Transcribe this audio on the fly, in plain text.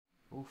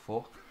Oh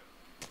fuck.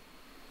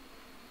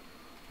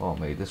 Oh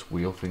mate, this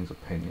wheel thing's a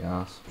pain in the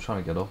ass. I'm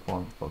trying to get up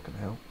on fucking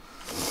hell.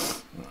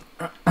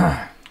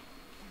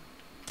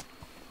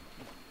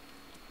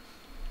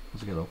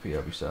 Let's get up here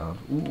every sound.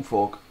 Ooh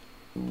fuck.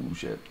 Ooh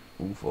shit.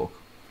 Ooh fuck.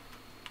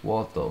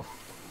 What the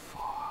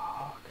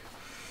fuck?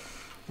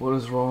 What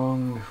is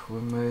wrong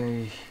with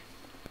me?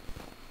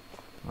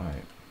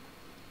 Alright.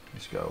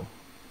 Let's go.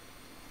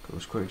 Go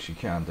as quick as you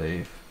can,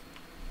 Dave.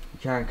 You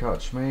can't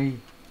catch me.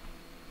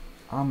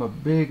 I'm a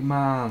big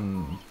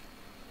man.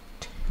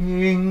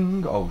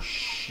 Ting. Oh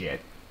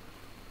shit.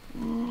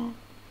 Oh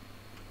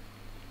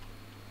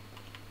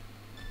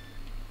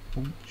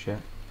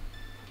shit.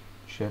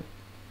 Shit.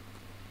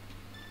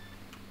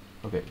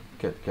 Okay,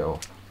 get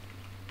off.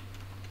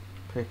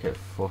 Pick it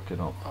fucking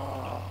up.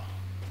 Oh.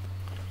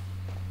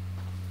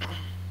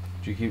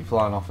 Do you keep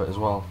flying off it as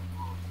well?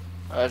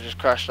 I just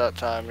crashed that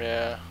time,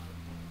 yeah.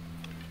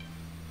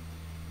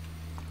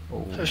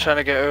 Oh. Just trying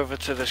to get over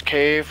to this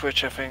cave,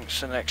 which I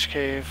think's the next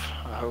cave.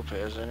 I hope it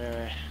is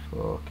anyway.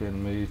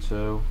 Fucking me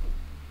too.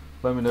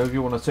 Let me know if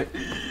you want to take...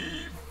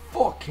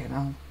 Fucking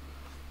hell.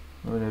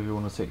 Let me know if you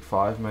want to take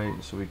 5,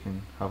 mate, so we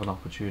can have an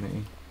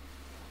opportunity.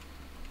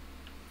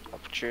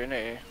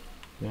 Opportunity?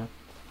 Yeah.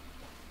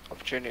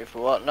 Opportunity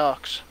for what,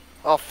 Knox?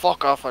 Oh,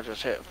 fuck off, I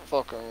just hit a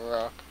fucking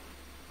rock.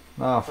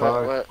 Nah,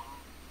 5.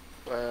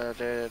 Where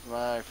did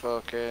my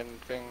fucking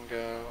thing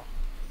go?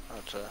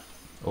 That's a...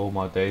 All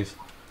my days.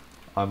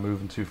 I'm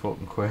moving too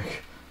fucking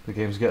quick. The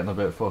game's getting a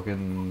bit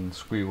fucking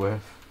squee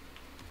whiff.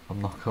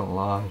 I'm not gonna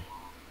lie.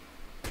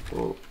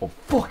 Oh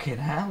fucking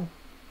hell!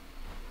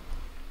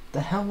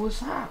 The hell was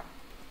that?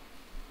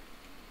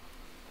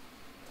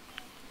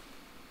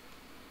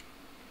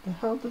 The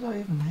hell did I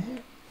even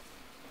hit?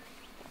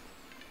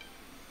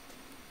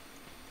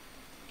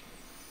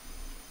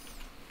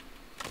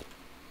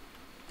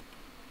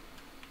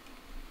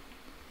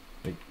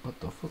 Wait, what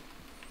the fuck?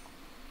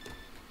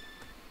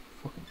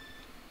 Fucking...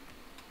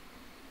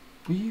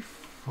 Will you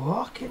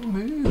fucking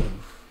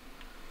move?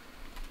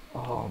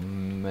 Oh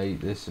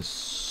mate, this is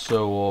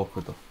so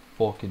awkward to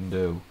fucking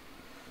do.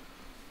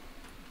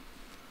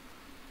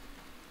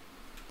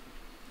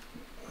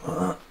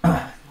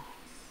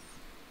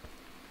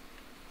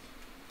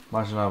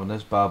 Imagine having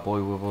this bad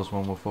boy with us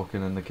when we're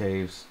fucking in the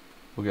caves.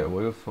 We'll get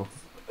away with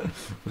fucking...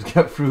 We'll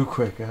get through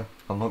quicker,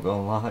 I'm not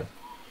gonna lie.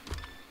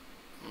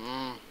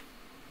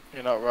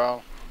 You're not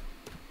wrong.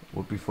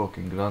 Would be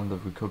fucking grand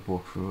if we could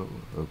walk through it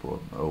with her, but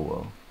oh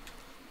well.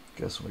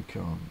 Guess we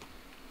can't.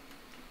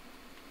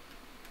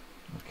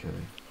 Okay.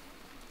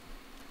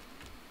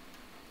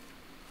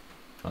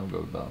 I'm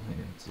going down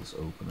here into this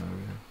open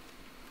area.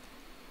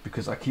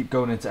 Because I keep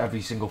going into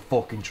every single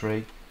fucking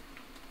tree.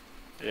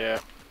 Yeah.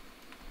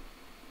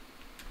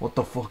 What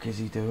the fuck is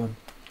he doing?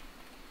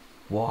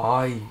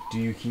 Why do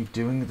you keep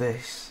doing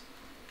this?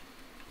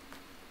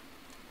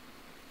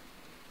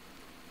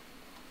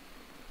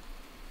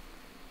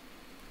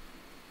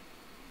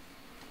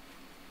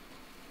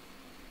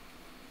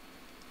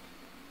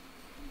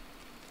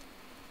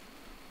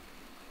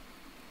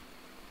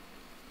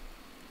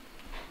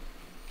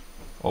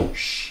 Oh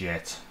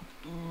shit.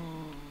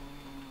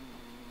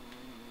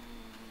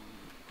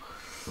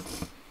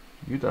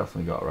 You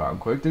definitely got around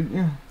quick, didn't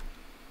you?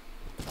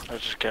 I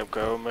just kept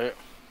going, mate.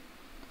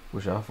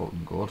 Wish I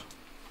fucking could.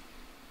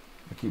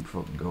 I keep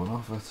fucking going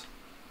off it.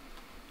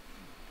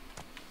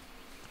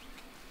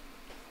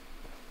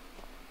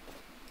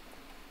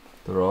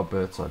 There are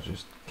bits I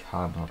just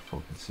cannot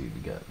fucking seem to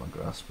get my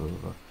grasp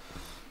over.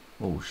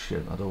 Oh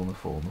shit, I don't want to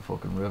fall in the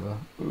fucking river.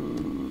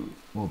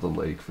 Or the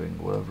lake thing,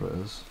 whatever it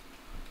is.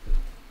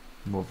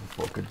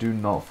 Motherfucker, do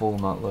not fall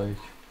in that lake.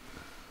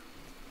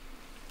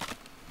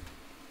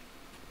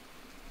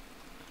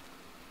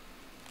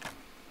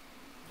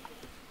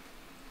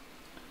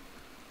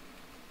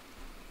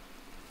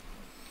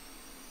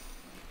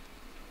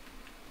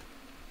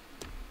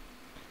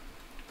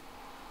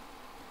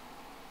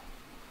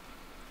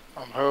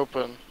 I'm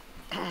hoping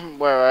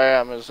where I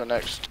am is the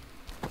next...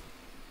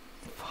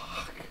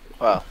 Fuck.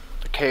 Well,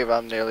 the cave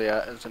I'm nearly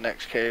at is the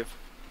next cave.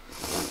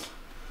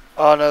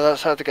 Oh no,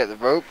 that's how to get the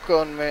rope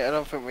gun, mate. I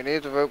don't think we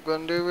need the rope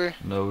gun, do we?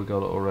 No, we got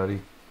it already.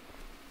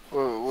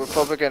 We're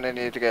probably gonna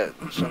need to get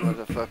some of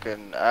the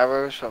fucking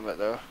arrows from it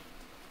though.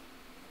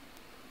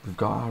 We've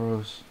got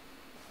arrows.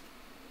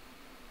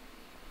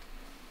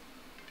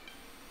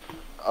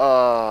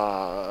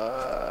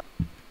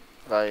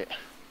 Right.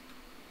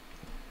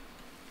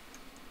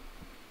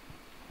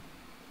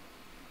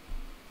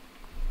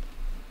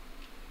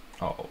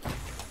 Oh,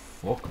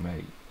 fuck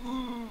mate.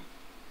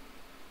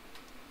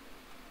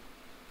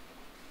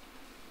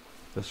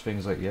 This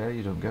thing's like, yeah,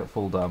 you don't get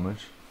full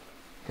damage.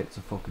 Hits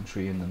a fucking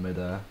tree in the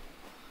mid-air.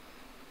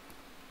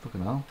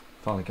 Fucking hell.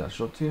 Finally catch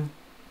up to you.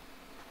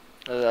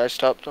 I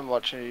stopped and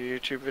watching a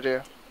YouTube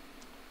video.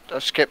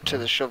 I've skipped to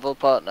the shovel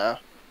part now.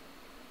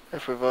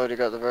 If we've already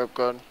got the rope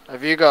gun.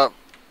 Have you got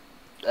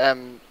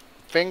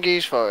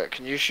thingies for it?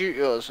 Can you shoot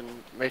yours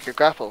and make a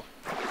grapple?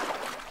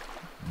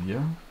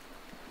 Yeah.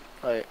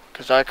 Right,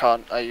 because I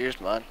can't. I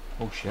used mine.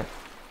 Oh shit.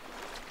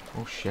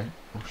 Oh shit.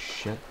 Oh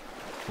shit.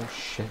 Oh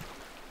shit.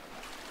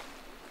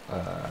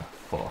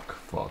 Fuck.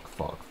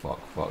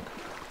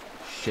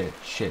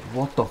 Shit.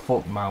 What the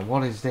fuck, man?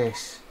 What is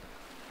this?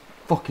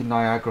 Fucking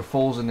Niagara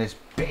Falls in this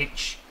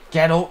bitch.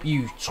 Get up,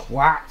 you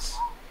twat.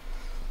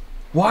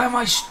 Why am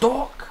I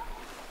stuck?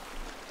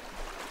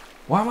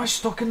 Why am I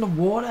stuck in the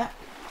water?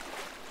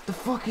 The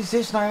fuck is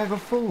this, Niagara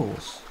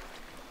Falls?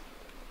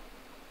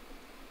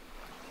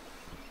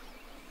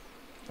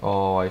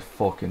 Oh, I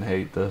fucking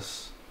hate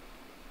this.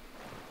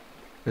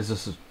 This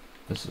is a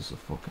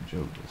fucking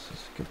joke.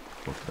 Get the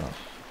fuck out.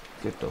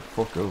 Get the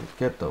fuck out.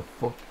 Get the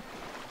fuck.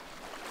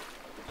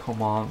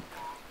 Come on.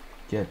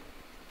 Get.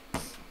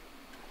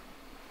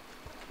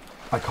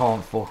 I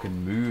can't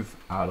fucking move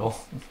at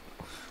all.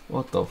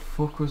 What the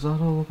fuck was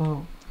that all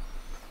about?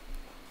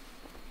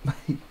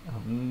 Mate,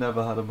 I've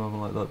never had a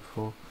moment like that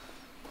before.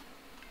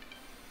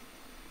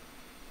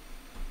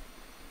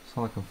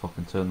 Sound like I'm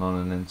fucking turning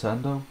on a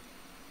Nintendo.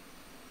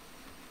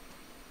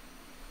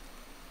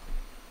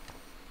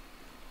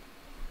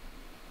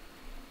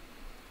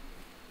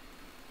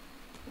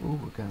 Ooh,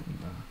 we're getting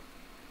there.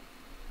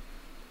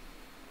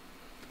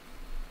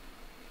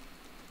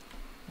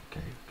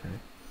 Okay.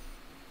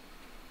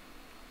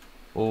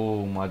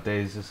 Oh my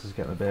days, this is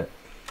getting a bit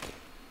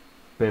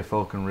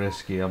fucking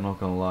risky. I'm not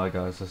gonna lie,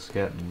 guys. This is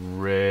getting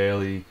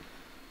really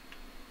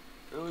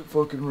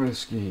fucking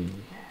risky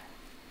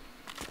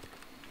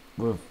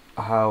with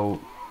how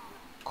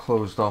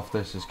closed off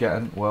this is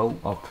getting. Well,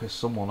 I'll piss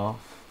someone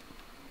off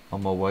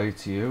on my way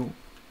to you.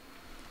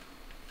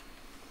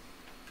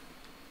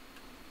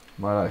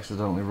 Might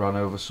accidentally run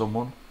over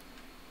someone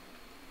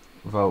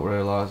without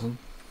realising.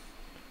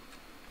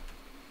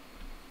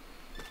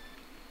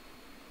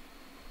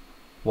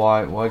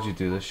 Why'd you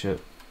do this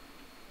shit?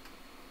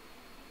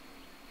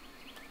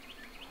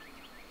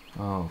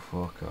 Oh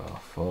fuck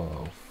off.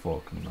 Oh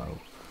fuck no.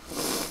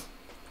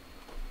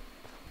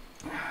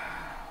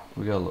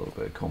 We got a little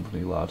bit of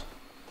company, lad.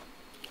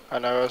 I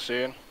know, I was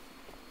seeing.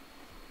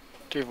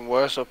 It's even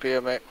worse up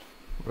here, mate.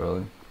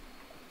 Really?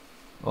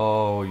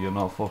 Oh, you're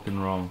not fucking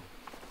wrong.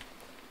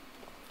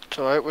 It's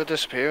alright, we're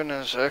disappearing in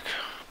a sec.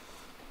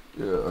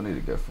 Yeah, I need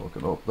to get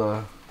fucking up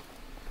there.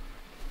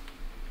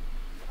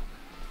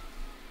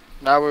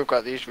 Now we've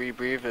got these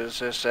rebreathers,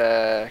 this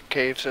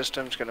cave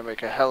system's going to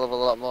make a hell of a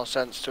lot more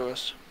sense to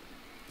us.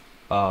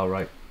 Ah,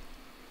 right.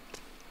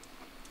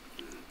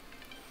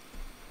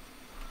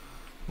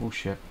 Oh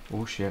shit.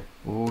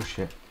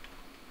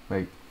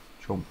 Mate,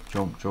 jump.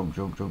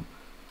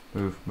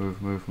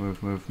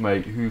 Move.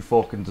 Mate, who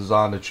fucking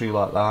designed a tree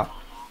like that?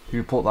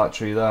 Who put that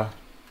tree there?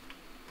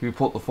 Who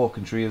put the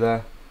fucking tree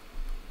there?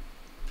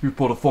 Who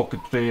put a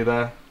fucking tree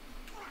there?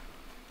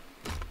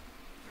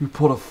 Who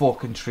put a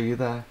fucking tree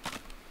there?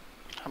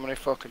 How many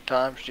fucking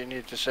times do you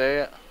need to say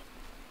it?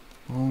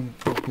 How many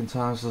fucking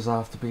times does there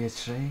have to be a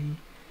tree?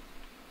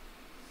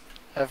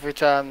 Every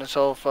time this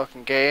whole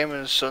fucking game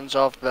is Sons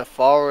of the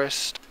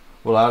Forest.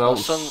 Well, I don't.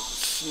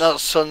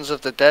 Not Sons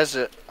of the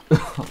Desert.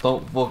 I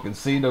don't fucking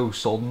see no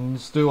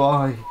suns, do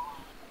I?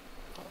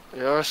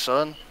 You're a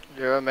son.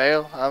 You're a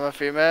male. I'm a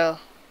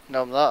female.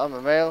 No, I'm not. I'm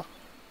a male.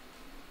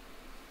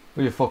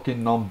 Well, you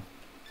fucking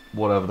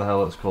whatever the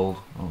hell it's called.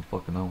 I don't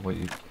fucking know what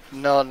you.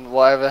 None.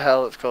 Whatever the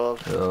hell it's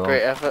called. Yeah.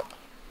 Great effort.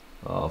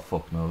 Oh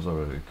fuck knows, I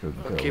really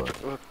couldn't care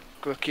less.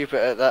 We'll keep it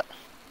at that.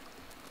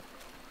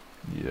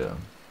 Yeah.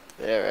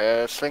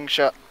 Yeah,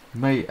 slingshot.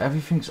 Mate,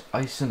 everything's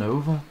icing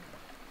over.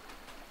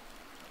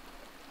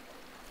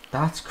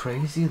 That's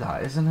crazy,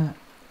 that, isn't it?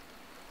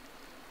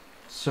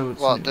 So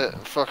it's What, the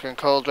fucking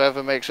cold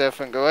weather makes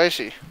everything go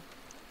icy?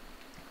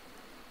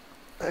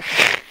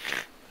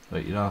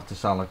 Wait, you don't have to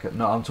sound like it.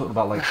 No, I'm talking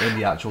about like in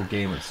the actual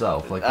game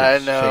itself. Like I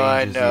it know,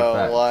 changes the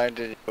effect.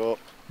 winding you up.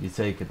 You're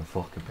taking the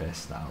fucking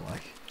piss now,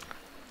 like.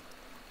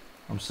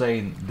 I'm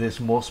saying this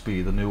must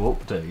be the new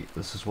update.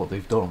 This is what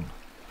they've done.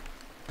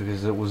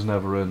 Because it was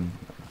never in.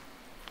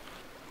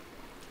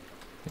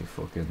 He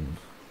fucking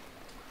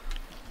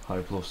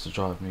hype loves to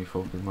drive me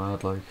fucking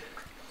mad, like.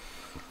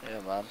 Yeah,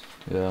 man.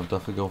 Yeah, I'm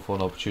definitely going for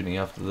an opportunity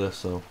after this,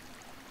 so.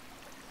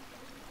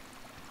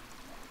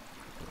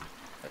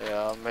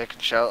 Yeah, I'm making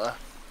shelter.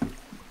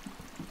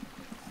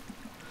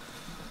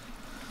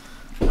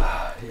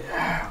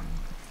 Yeah.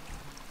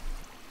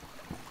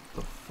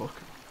 The fuck?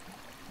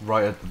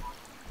 Right at the.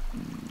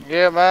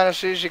 Yeah, man, as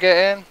soon as you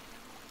get in.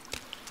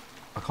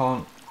 I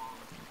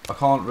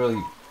can't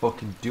really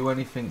fucking do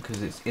anything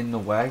because it's in the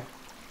way.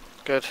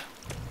 Good.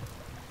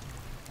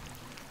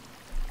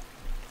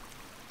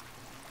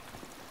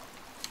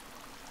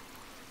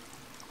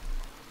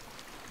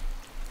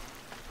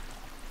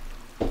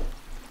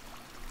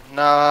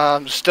 Nah,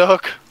 I'm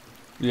stuck.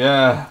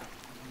 Yeah.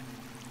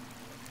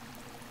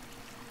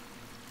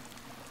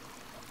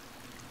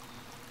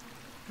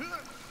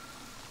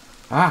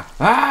 Ah!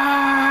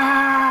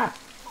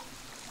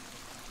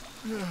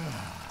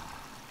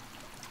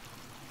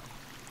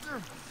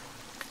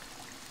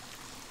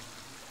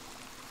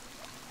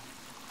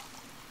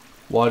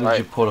 Why did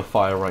you put a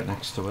fire right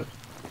next to it?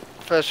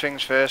 First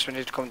things first, we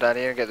need to come down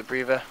here and get the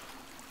breather.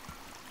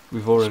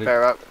 We've already...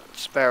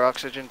 Spare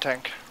oxygen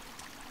tank.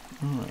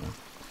 Oh.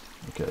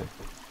 Okay.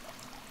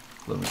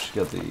 Let me just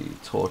get the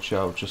torch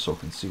out just so I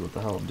can see what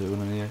the hell I'm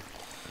doing in here.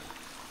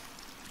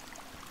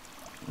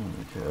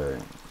 Okay.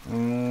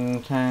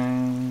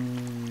 Okay.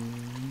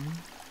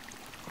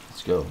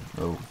 Let's go.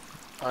 Oh.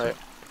 Alright.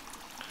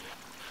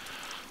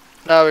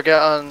 Now we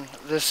get on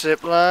this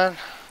zip line.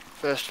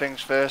 First things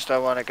first, I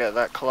want to get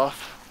that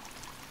cloth.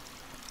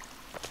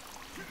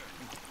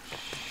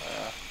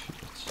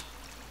 Shit.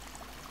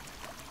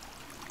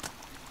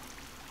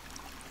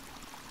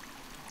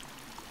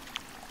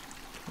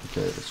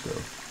 Okay, let's go.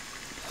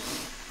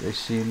 They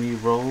see me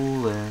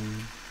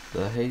rolling.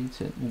 They're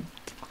hating.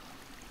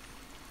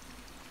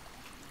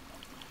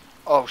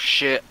 Oh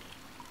shit.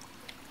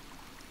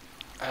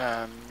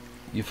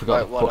 You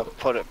forgot might want to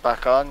put it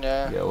back on,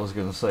 yeah. Yeah, I was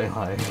gonna say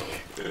like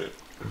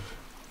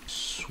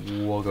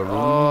swaggeroo.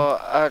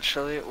 Oh,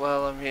 actually,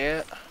 while I'm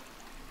here,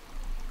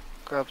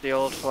 grab the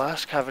old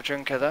flask, have a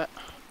drink of that.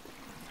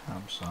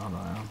 I'm sad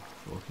I am.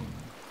 Fucking.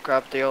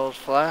 Grab the old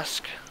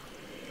flask,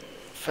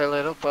 fill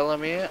it up while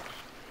I'm here.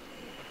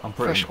 I'm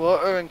pretty. Fresh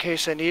water in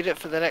case I need it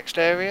for the next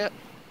area.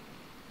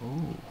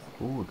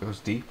 Ooh, it goes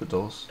deep, it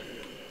does.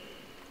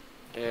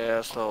 Yeah,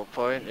 that's the whole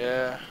point,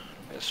 yeah.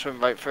 It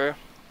swim right through.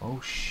 Oh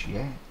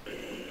shit.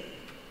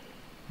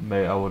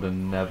 Mate, I would have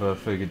never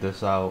figured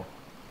this out.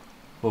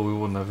 But we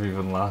wouldn't have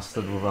even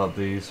lasted without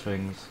these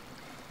things.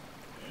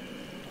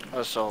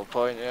 That's the whole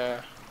point,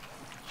 yeah.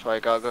 That's why I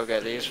gotta go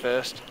get these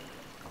first.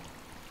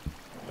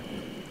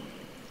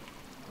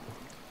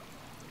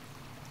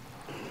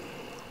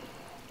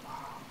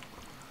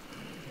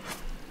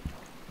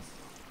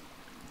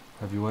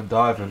 Have you went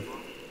diving? Yeah,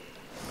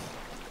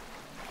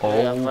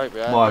 Oh I'm right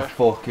behind my you.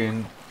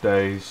 fucking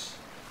days.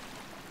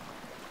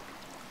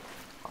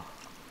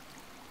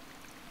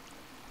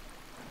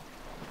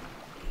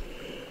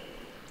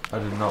 I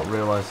did not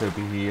realise they'd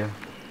be here.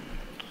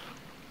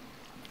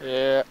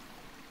 Yeah.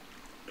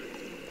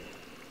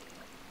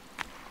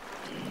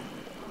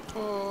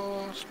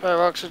 Oh,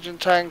 spare oxygen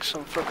tanks,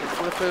 some fucking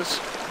flippers.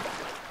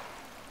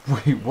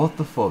 Wait, what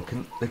the fuck?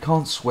 They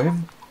can't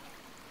swim?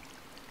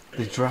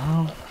 They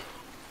drown?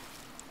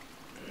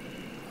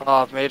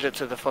 Oh, I've made it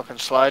to the fucking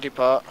slidey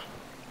part.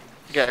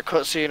 You get a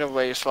cutscene of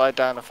where you slide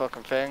down a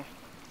fucking thing.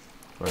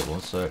 Wait,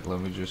 one sec,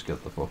 let me just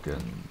get the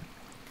fucking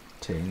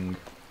ting.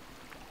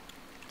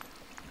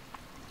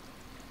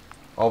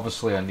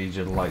 Obviously I need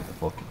you to light the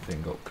fucking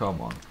thing up,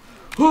 come on.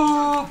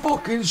 Oh,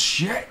 fucking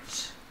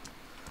shit!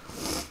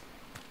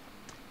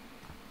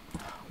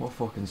 What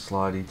fucking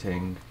slidey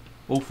ting?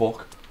 Oh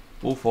fuck,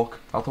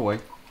 out the way,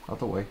 out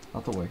the way,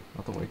 out the way,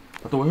 out the way,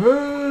 out the way.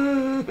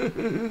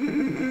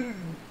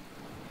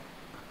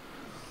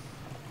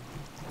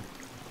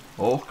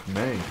 Fuck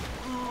me.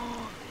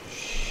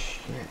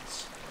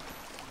 Shit.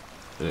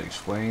 It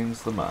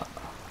explains the map.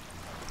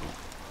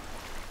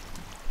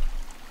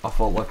 I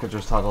felt like I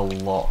just had a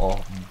lot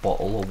of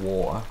bottle of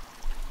water.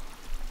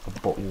 A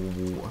bottle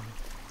of water.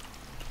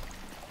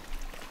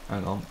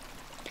 Hang on.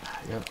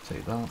 Yep,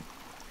 take that.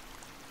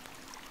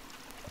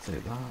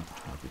 Take that.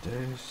 Happy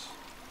days.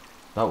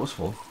 That was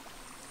fun.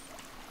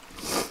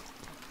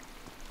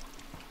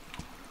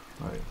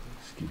 Right,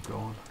 let's keep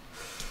going.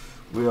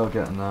 We are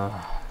getting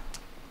there.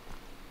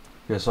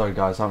 Yeah, sorry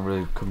guys, I haven't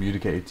really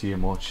communicated to you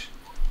much.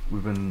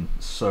 We've been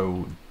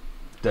so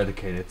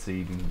dedicated to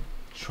even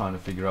trying to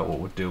figure out what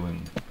we're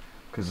doing,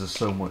 because there's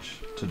so much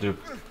to do.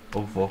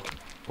 Oh fuck,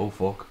 oh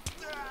fuck,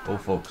 oh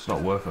fuck, it's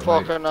not worth it, mate.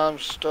 Fucking I'm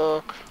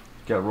stuck.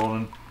 Get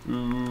rolling.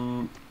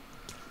 Ooh.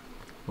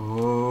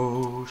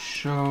 Oh,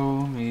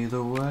 show me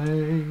the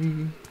way.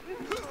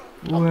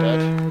 I'm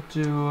Where dead.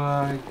 do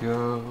I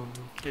go?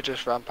 You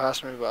just ran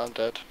past me, but I'm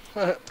dead.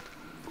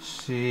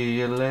 See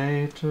you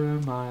later,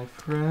 my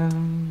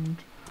friend.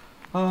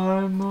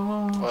 I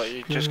must What,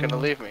 you just go.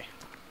 gonna leave me?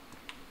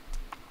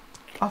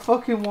 I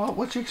fucking what?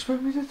 What do you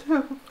expect me to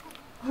do?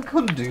 I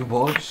couldn't do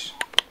much.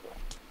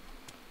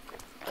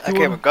 I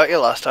came and got you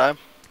last time.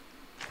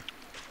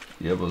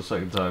 Yeah, but the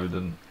second time we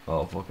didn't.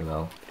 Oh fucking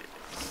hell!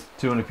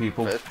 Too many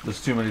people.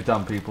 There's too many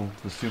damn people.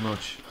 There's too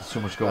much. There's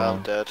too much going I'm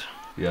on. dead.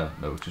 Yeah,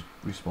 no, just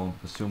respawn.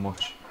 There's too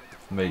much.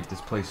 Mate,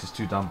 this place is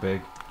too damn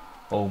big.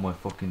 Oh my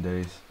fucking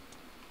days.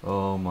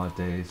 Oh my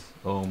days.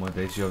 Oh my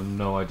days. You have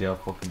no idea how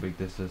fucking big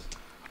this is.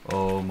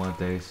 Oh my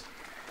days.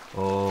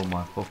 Oh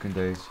my fucking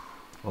days.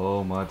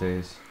 Oh my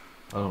days.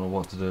 I don't know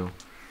what to do.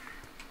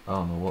 I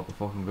don't know what the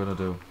fuck I'm gonna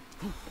do.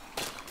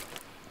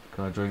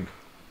 Can I drink?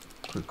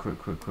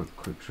 Quick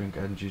drink,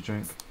 energy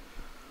drink.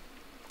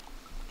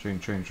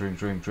 Drink.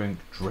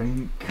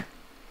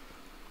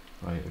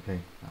 Right, okay.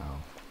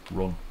 Now,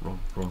 run,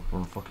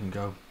 fucking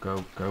go.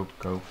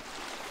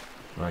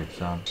 Right,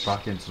 Sam,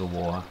 back into the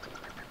water.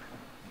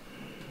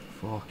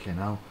 Fucking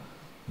hell.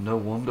 No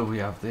wonder we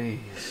have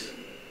these.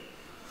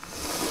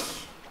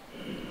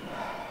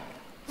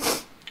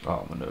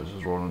 Oh, my nose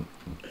is running.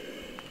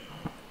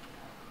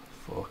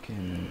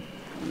 Fucking.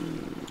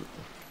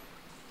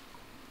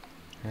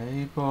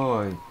 Hey,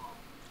 boy.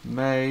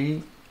 Mate.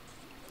 Do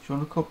you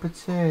want a cup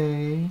of tea?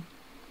 You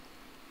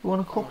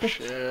want a cup of tea?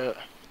 Shit.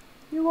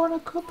 You want a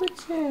cup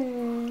of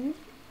tea?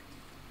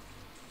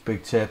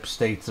 Big tip,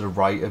 stay to the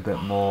right a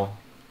bit more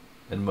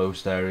in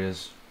most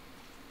areas.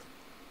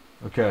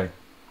 Okay.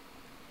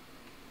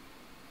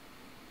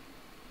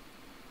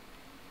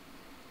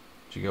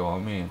 Do you get what I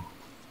mean?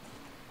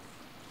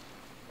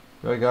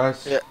 Right,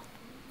 guys? Yeah.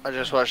 I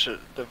just watched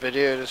the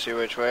video to see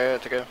which way I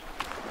had to go.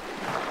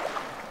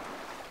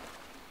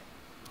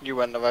 You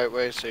went the right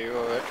way, so you were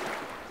alright.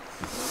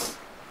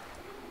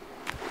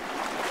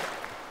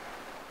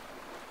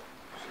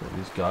 Got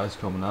these guys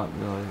coming up,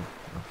 really.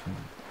 Nothing.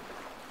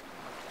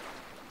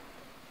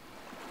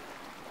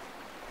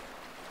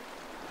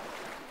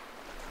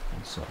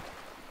 What's up?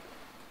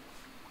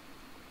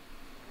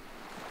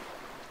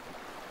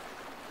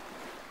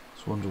 I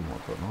was wondering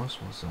what that noise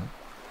was then.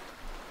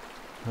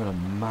 Heard a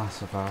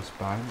massive ass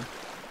bang.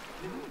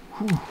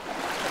 Whew.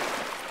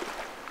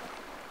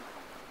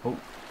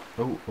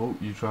 Oh,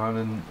 you're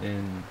drowning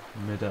in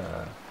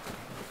mid-air.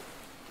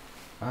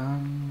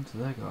 And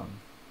they're gone.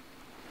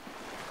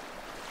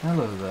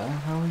 Hello there,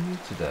 how are you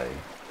today?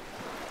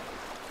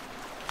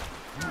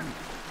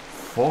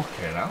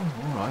 Fucking hell,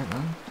 alright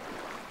then.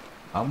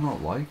 I'm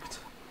not liked.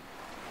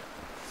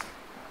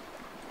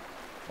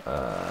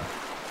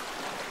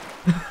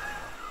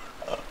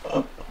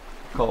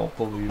 Can't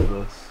believe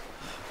this.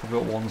 I've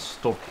got one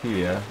stuck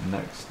here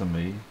next to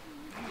me.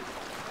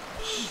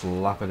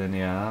 Slap it in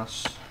the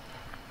ass.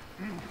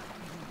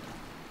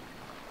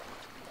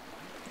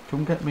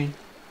 Come get me.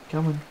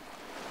 Come on.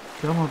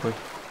 Come on, boy.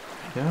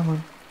 Come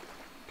on.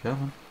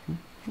 Come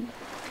on.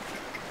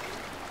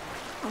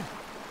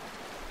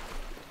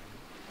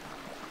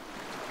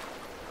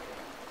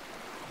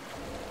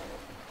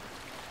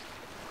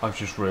 I've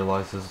just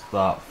realised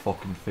that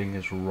fucking thing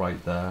is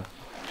right there.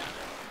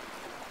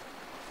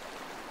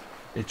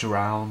 It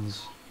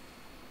drowns.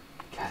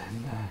 Get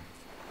in there.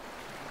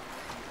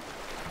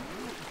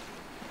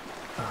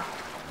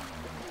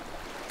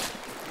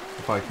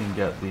 If I can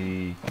get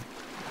the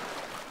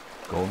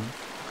gun.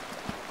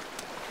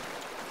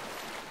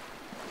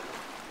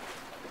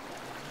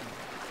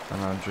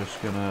 And I'm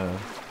just gonna...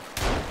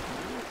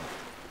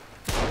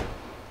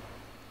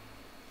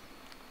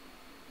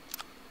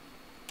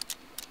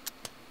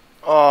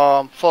 Oh,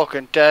 I'm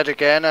fucking dead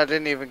again. I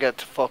didn't even get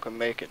to fucking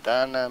make it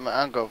down.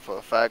 I'm going for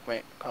a fag,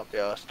 mate. Can't be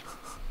asked.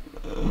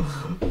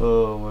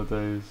 Oh my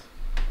days.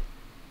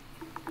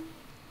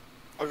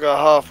 I got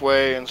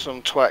halfway and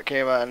some twat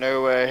came out of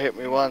nowhere, hit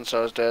me once, I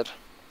was dead.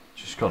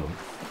 Just gotta...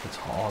 It's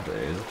hard, it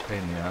is a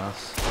pain in the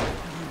ass.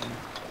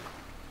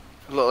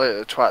 I look like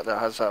the twat that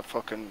has that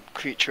fucking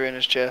creature in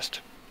his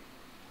chest.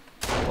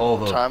 Oh,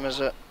 What time is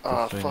it?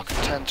 Oh, thing. fucking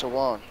 10 to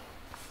 1.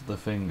 The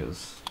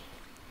fingers.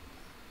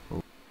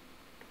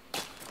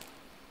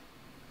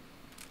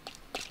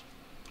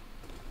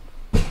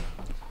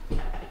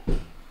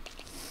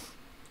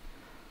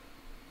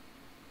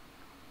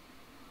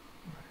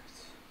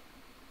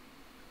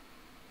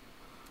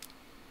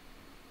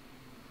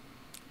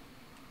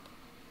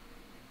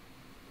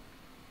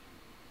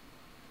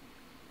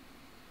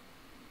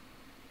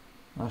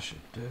 I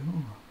should do.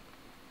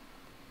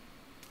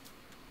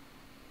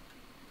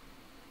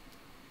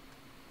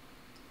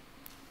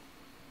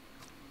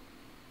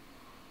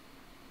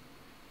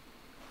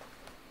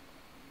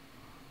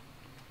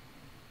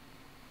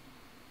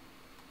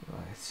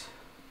 Right.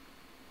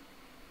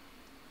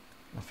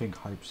 I think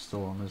Hype's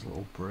still on his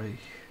little break.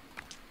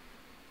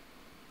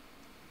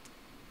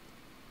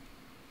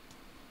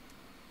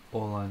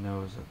 All I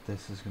know is that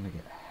this is gonna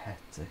get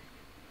hectic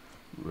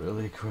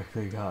really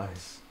quickly,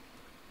 guys.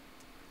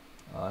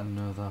 I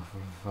know that for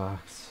a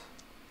fact.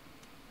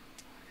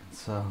 I can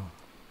tell.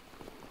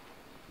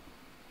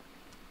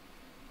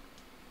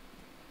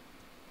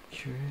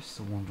 Curious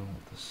to wonder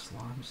what the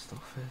slime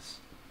stuff is.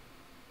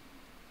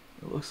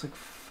 It looks like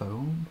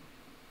foam.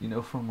 You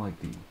know, from like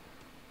the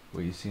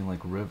where you see in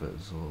like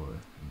rivers or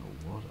in the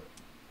water.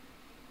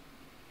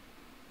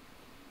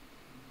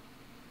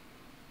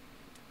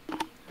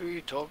 Who are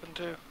you talking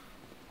to?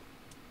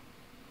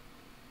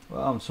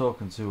 Well, I'm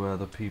talking to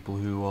the people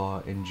who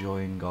are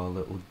enjoying our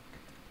little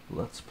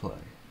let's play.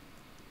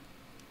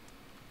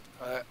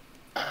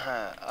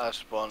 I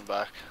spawned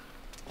back.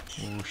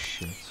 Oh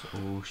shit,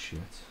 oh shit.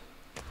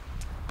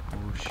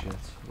 Oh shit,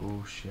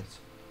 oh shit.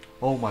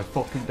 Oh my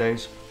fucking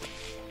days.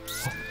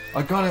 Oh,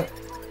 I got it!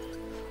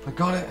 I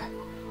got it!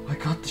 I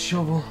got the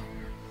shovel!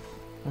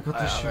 I got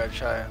the shovel.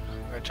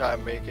 I'm gonna try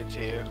and make it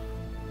to you.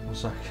 One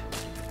sec.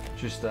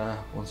 Just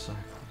one sec,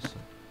 one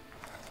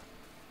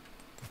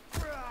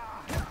sec.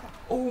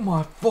 Oh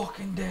my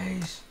fucking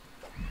days!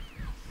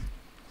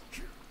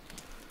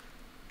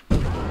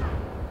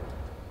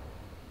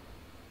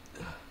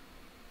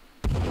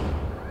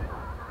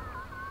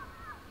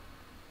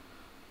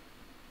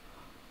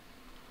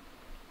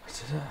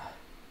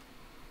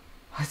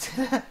 I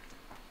did it!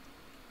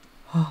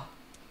 Oh,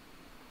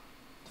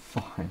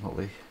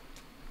 finally.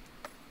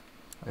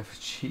 I've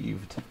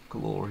achieved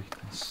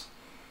gloriousness.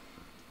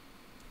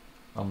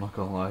 I'm not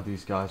gonna lie,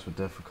 these guys were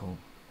difficult.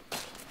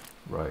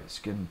 Right,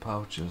 skin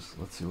pouches,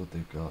 let's see what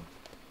they've got.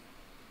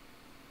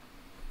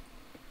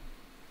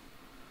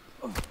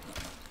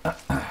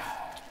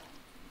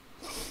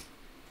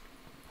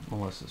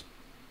 unless it's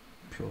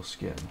pure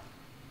skin.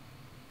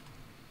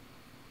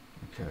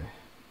 Okay.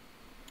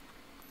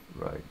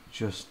 Right,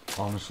 just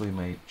honestly,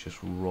 mate, just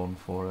run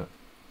for it.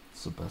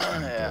 It's the best thing to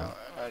do. Yeah,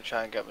 I'm gonna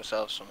try and get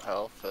myself some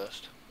health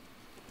first.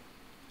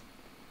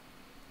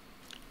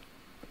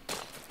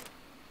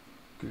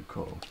 Good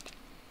call.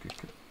 Good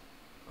call.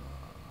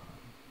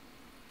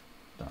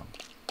 Damn.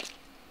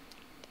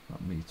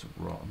 That meat's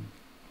rotten.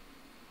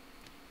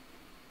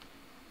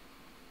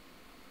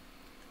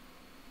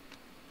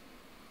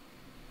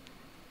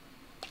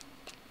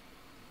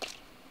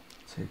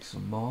 Take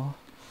some more.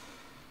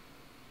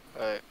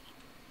 Right.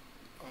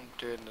 I'm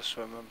doing the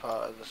swimming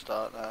part at the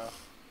start now.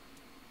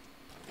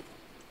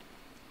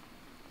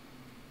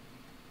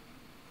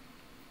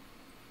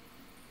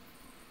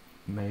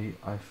 Mate,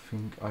 I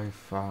think I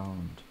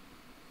found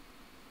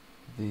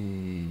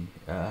the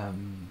how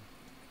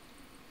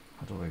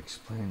do I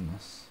explain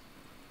this?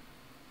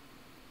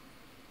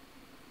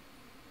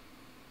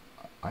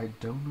 I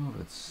don't know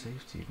if it's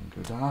safe to even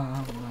go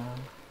down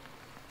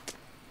there,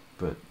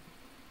 but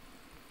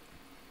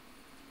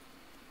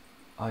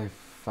I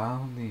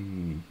found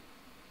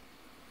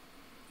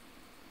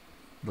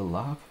the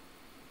lab.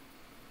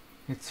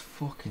 It's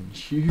fucking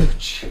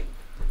huge.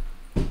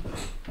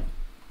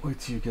 Wait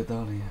till you get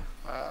down here.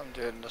 Right, I'm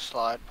doing the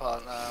slide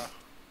part now.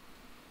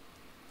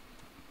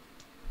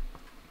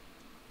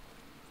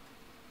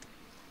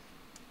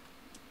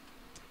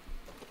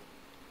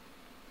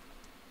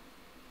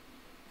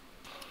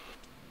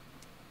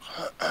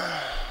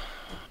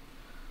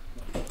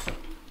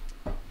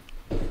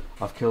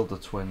 I've killed the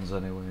twins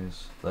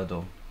anyways. They're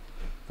done.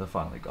 They're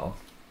finally gone.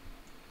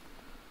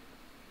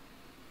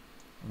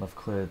 And I've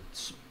cleared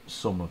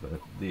some of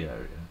it, the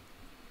area.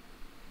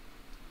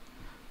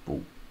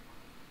 But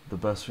the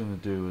best thing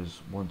to do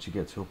is once you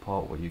get to a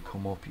part where you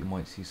come up, you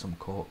might see some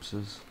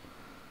corpses.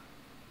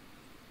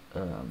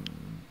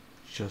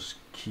 Just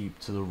keep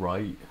to the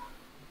right.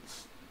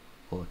 It's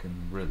all I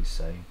can really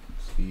say.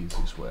 It's the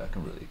easiest way I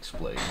can really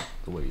explain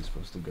the way you're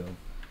supposed to go.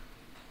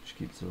 Just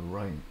keep to the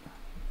right.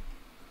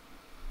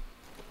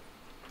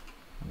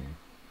 I mean,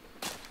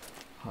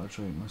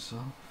 hydrate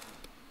myself.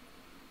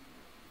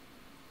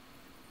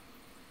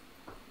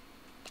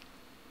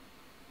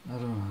 I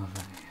don't have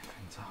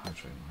anything to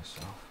hydrate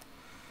myself.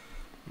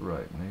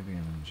 Right, maybe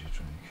an energy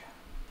drink.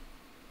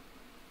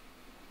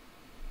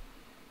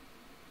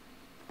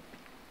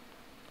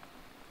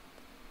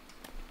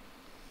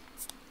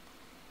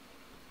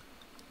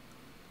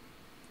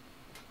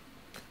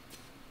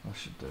 That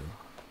should do.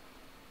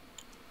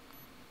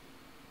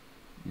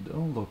 You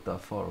don't look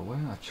that far away,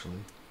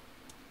 actually.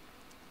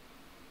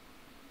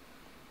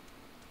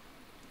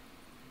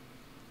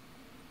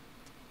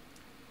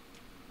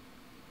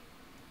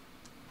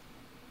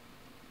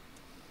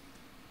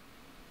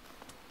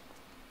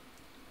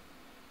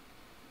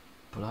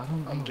 But I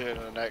don't know. I'm doing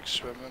the next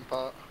swimming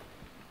part.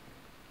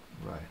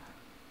 Right.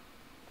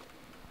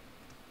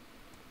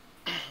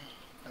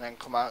 And then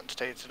come out and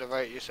stay to the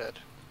right, you said?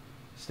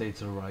 Stay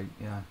to the right,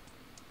 yeah.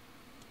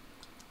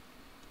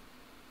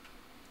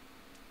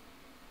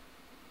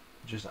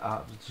 Just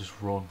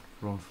run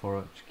for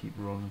it. Just keep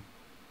running.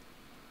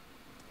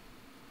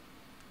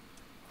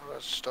 I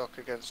got stuck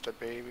against a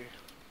baby.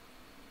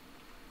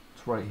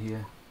 It's right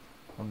here,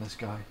 on this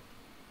guy.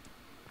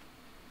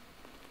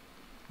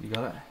 You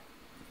got it?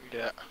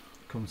 Yeah.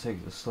 Come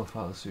take the stuff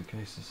out of the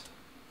suitcases.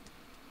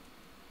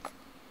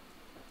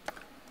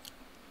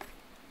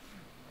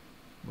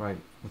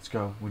 Right, let's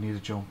go. We need a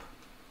jump.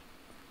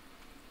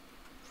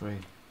 3,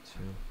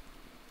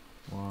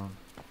 2, 1.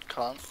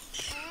 Can't.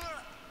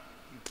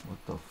 What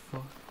the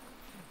fuck?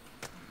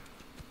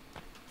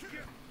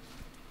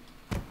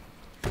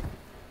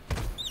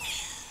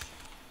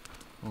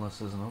 Unless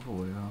there's another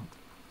way out.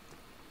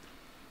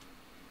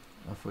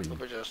 I thought you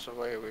Probably just the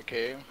way we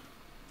came.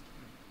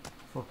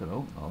 fucking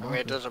hope not. I mean,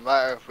 it doesn't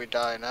matter if we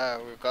die now,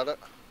 we've got it.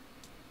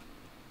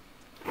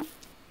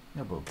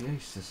 Yeah, but the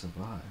ace to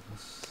survive.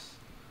 That's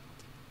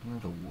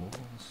the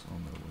walls. Oh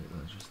no, wait,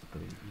 they're just the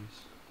babies.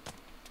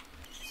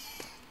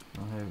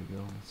 Oh, here we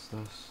go. What's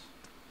this?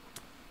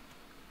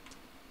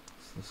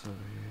 What's this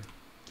over here?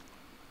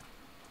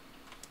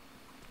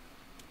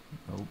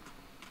 Nope.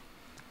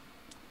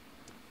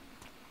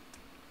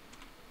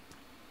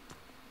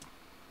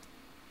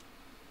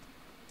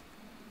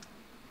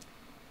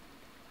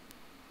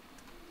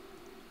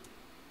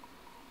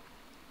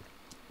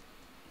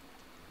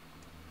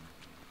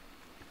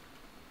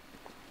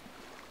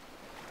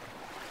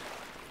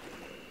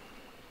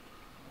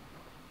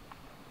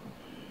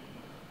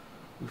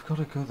 We've got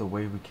to go the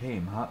way we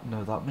came.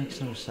 No, that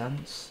makes no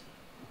sense.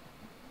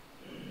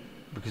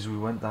 Because we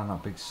went down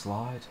that big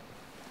slide.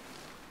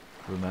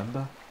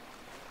 Remember?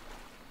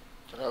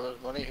 Don't know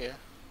there's money here.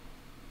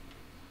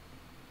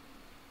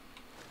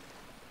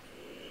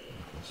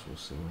 I guess we'll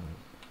see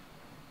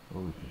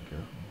where we can go.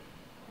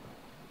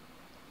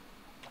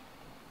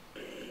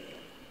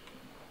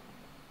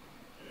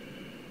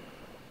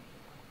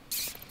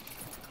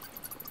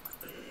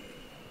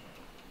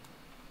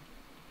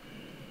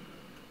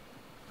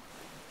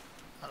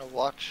 And a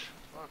watch.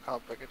 Oh, I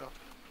can't pick it up.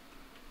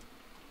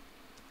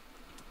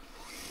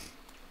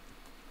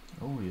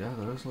 Oh yeah,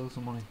 there is loads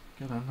of money.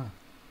 Get in there.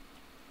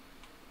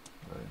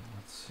 Right,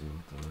 let's see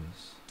what there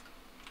is.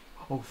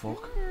 Oh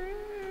fuck.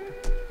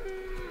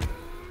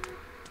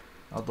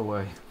 Out the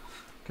way.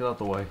 Get out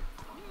the way.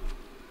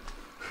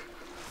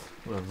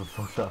 Whatever the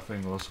fuck that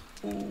thing was.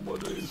 Oh my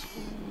days.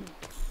 Ooh.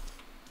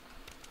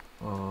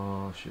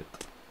 Oh shit.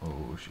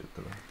 Oh shit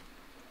there.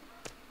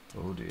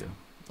 Oh dear.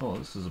 Oh,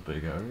 this is a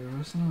big area,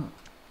 isn't it?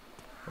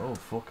 Oh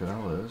fucking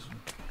hell it is.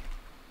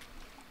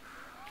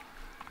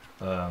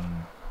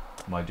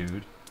 My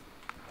dude.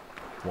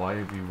 Why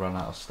have you run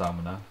out of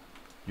stamina?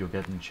 You're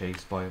getting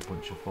chased by a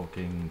bunch of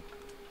fucking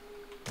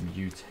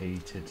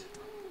mutated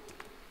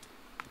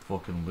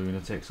fucking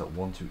lunatics that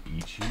want to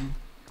eat you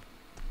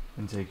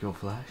and take your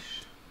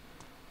flesh.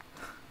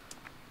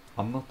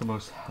 I'm not the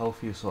most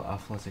healthiest or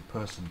athletic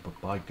person, but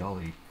by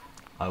golly,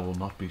 I will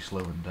not be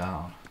slowing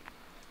down.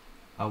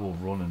 I will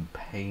run in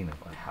pain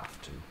if I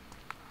have to,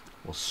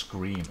 or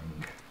screaming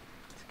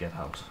to get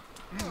out.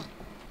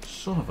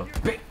 Son of a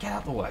bitch, get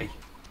out the way!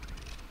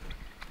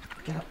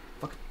 Get out,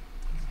 fuck.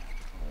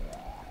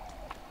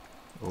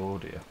 Oh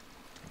dear,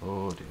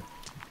 oh dear,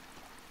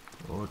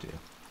 oh dear,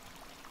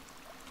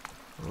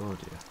 oh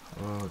dear,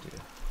 oh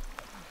dear,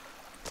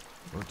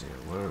 oh dear,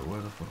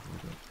 where the fuck are we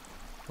going?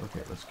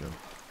 Okay, let's go.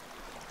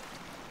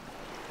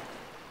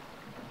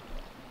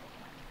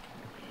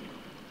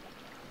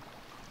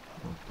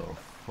 What the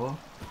fuck?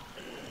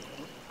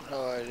 No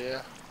idea.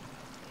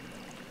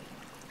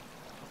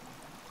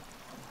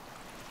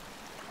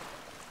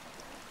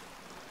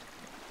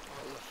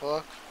 What the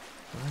fuck?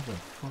 Where the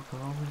fuck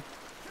are we?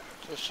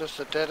 It's just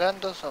a dead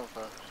end or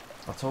something.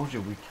 I told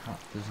you we can't,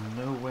 there's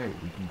no way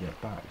we can get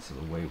back to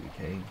the way we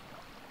came.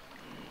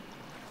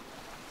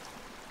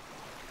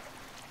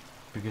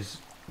 Because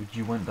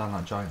you went down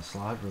that giant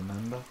slide,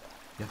 remember?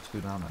 You have to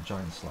go down that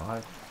giant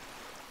slide.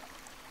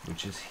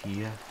 Which is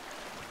here.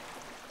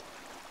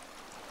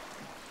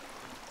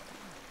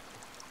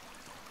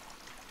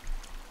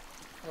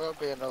 There'll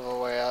be another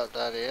way out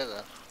that here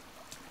then.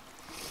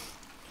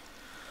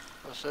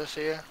 What's this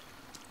here?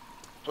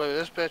 Blow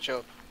this bitch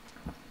up.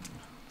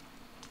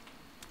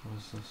 What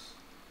is this?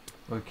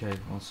 Okay,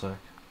 one sec.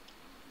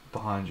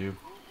 Behind you,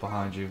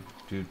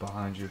 dude,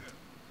 behind you.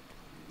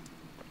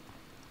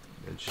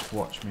 Yeah, just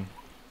watch me.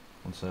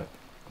 One sec.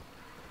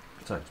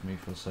 Protect me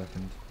for a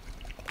second.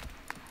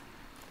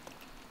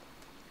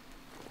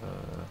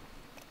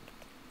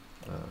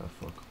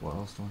 Fuck, what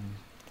else do I need?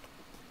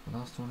 What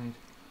else do I need?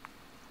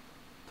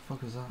 The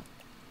fuck is that?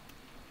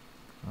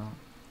 Oh,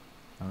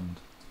 and,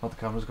 oh, the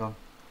camera's gone.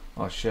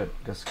 Oh shit,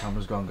 guess the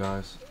camera's gone,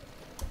 guys.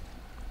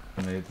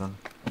 Grenade then.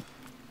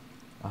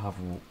 I have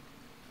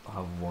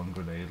one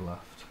grenade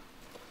left.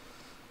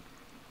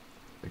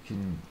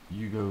 Can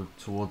you go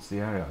towards the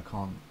area? I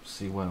can't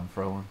see where I'm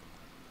throwing.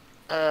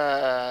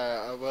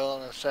 I will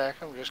in a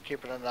sec. I'm just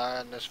keeping an eye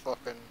on this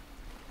fucking...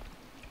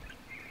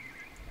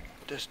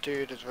 This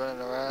dude is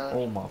running around.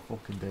 Oh my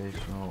fucking days,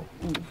 no.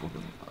 Ooh,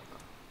 fucking...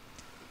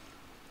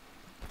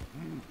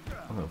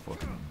 I'm gonna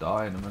fucking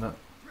die in a minute.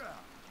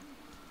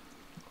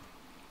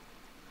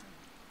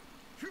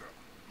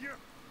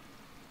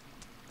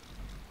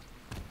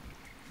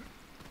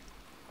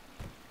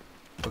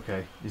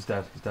 Okay, he's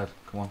dead,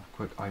 come on,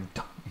 quick, I'm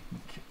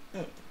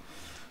dying.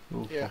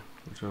 Oh, yeah.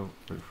 Watch out,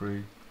 wait,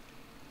 3,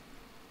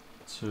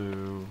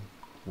 2,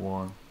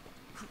 1.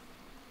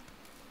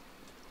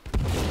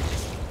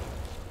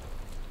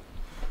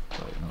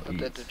 Right, now I eat.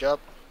 did the job.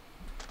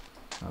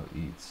 Now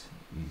eat.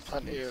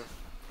 Plenty of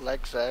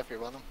legs there if you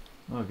want them.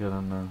 Oh, get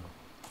in there.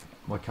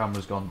 My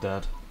camera's gone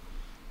dead.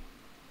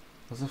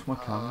 As if my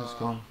camera's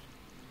gone.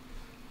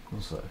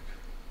 One sec.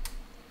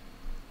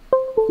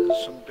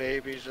 There's some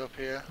babies up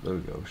here. There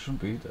we go,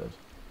 shouldn't be dead.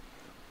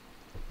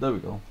 There we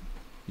go.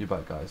 You're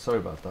back, guys. Sorry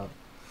about that.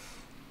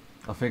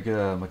 I think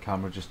my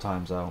camera just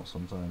times out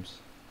sometimes.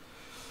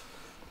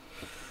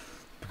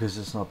 Because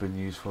it's not been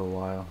used for a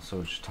while,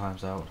 so it just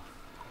times out.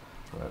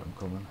 Right, I'm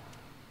coming.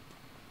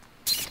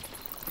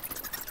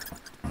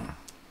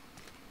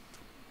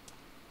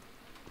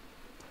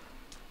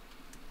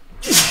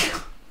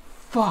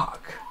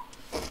 Fuck!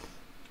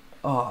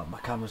 Oh, my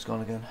camera's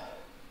gone again.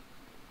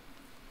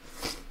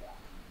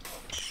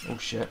 Oh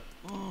shit.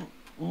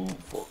 Ooh,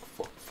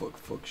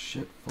 fuck,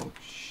 shit. Ooh,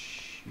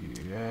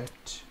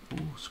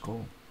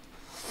 skull.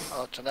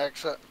 Oh, it's an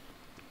exit.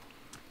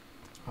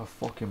 I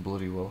fucking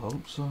bloody well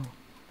hope so.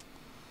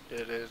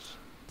 It is.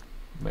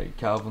 Mate,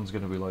 Calvin's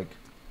gonna be like,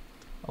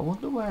 I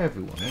wonder where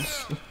everyone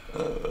is.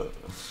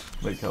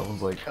 Mate,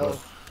 Calvin's like,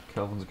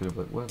 Calvin's gonna be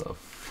like, where the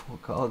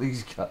fuck are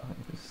these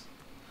guys?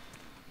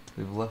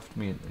 They've left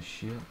me in the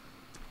shit.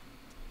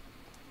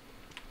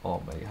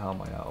 Oh mate, how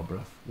am I out of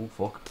breath? Oh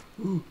fuck.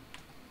 Ooh.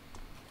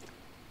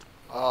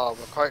 Oh,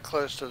 we're quite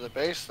close to the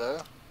base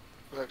though.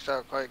 Works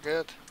out quite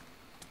good.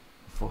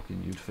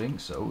 Fucking you'd think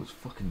so. It's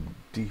fucking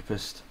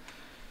deepest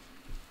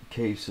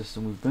cave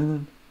system we've been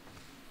in.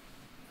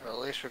 Or at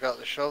least we got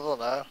the shovel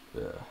now.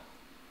 Yeah.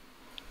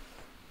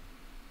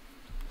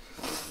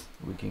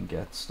 We can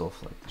get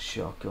stuff like the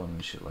shotgun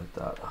and shit like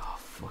that. Oh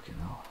fucking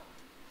hell.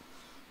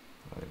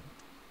 Right.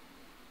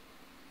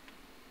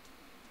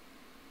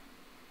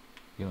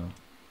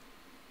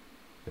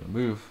 gonna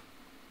move.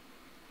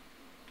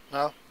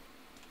 No.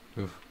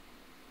 Move.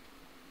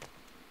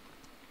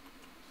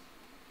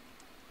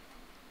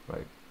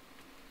 Right.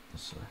 A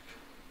sec.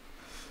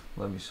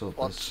 Let me sort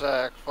One this.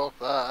 sec. Fuck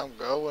that. I'm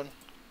going.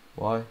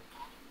 Why?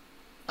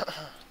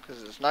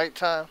 Because it's night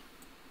time.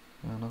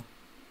 Yeah, no.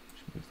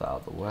 Just move that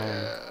out of the way.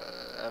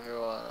 Yeah,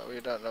 everyone. We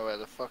don't know where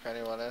the fuck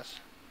anyone is.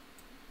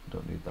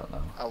 Don't need that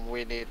now. And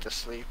we need to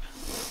sleep.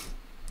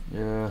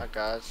 Yeah.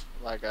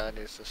 My guy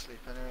needs to sleep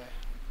anyway.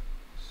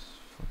 It's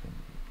fucking.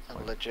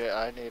 And legit,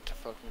 I need to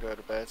fucking go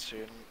to bed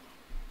soon.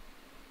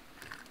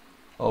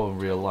 Oh, in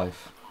real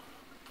life.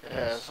 Yeah,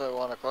 Yes. it's like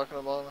 1 o'clock in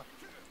the morning.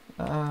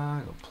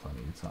 I got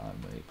plenty of time,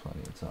 mate.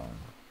 Plenty of time.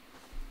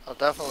 I'll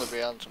definitely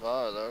be on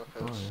tomorrow though,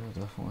 Oh because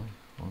yeah, definitely.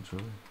 Oh,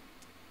 truly.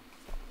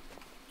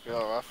 you're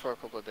off for a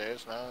couple of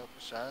days now. It'll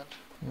be sad.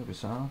 Yeah, it'll be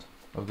sound.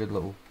 Have a good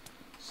little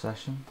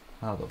session.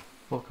 How the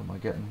fuck am I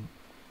getting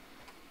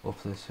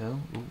up this hill?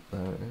 Ooh,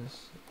 there it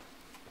is.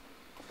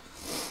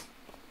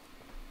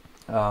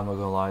 I'm not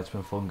gonna lie, it's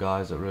been fun,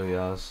 guys. It really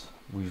has.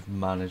 We've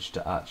managed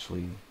to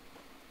actually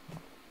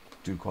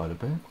do quite a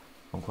bit.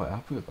 I'm quite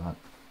happy with that.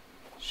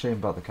 Shame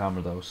about the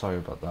camera though. Sorry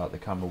about that. The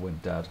camera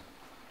went dead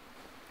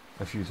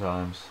a few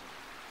times.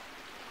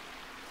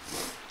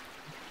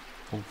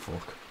 Oh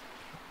fuck.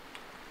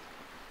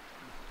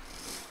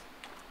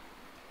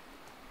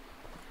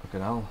 Fucking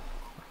hell.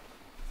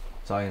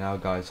 Tell you now,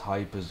 guys,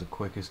 Hype is the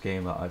quickest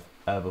game that I've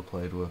ever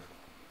played with.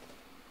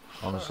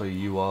 Honestly,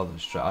 you are the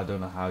stress. I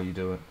don't know how you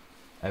do it.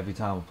 Every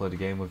time I play the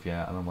game with you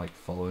and I'm like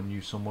following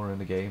you somewhere in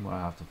the game, or I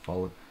have to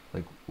follow,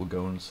 like we're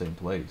going to the same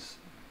place,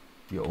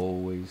 you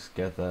always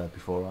get there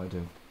before I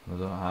do. I don't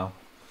know how.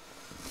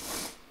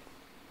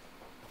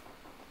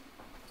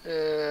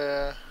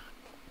 Yeah.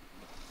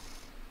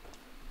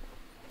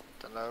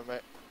 Don't know,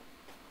 mate.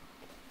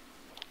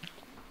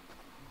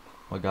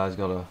 My guy's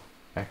got a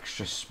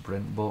extra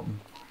sprint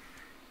button.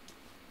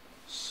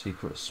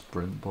 Secret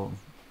sprint button.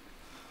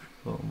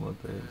 Oh my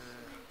days.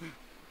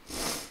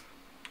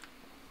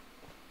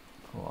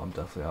 Oh, I'm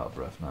definitely out of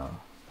breath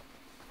now.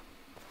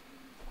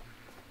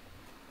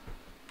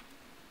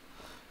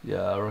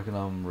 Yeah, I reckon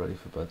I'm ready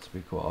for bed, to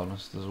be quite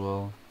honest as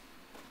well.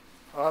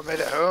 Oh, I made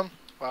it home.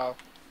 Wow.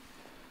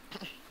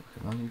 Fucking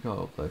hell, you got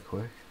up there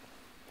quick.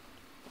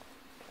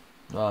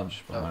 No, I'm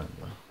just behind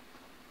you.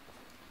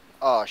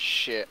 Oh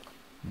shit.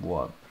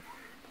 What?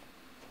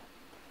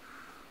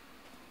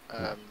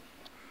 Um.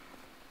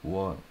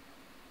 What?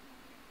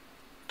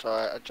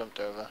 Sorry, I jumped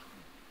over.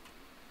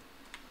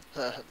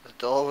 The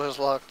door was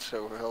locked,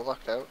 so we were all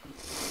locked out.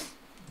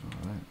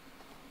 Alright.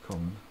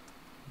 Coming.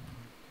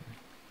 Okay.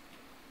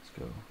 Let's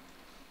go.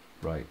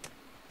 Right.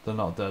 They're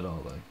not dead, are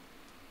they?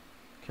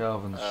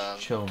 Calvin's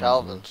chilling.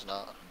 Calvin's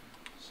not.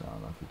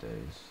 Sound happy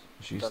days.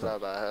 She's Don't know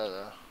about her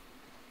though.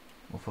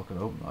 Well, fucking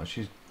hope not.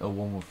 She's a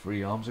one with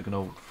 3 arms that can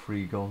hold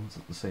 3 guns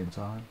at the same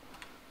time.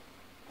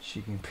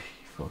 She can be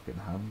fucking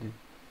handy.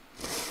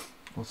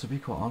 Well, to be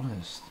quite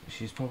honest,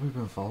 she's probably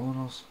been following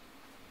us.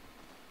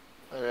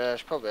 Oh, yeah,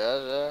 she probably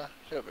has, yeah.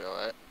 She'll be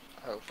alright,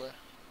 hopefully.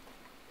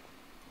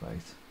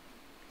 Right.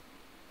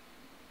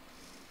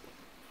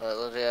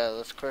 Right,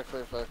 let's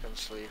quickly fucking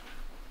sleep.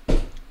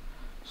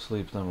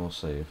 Sleep, then we'll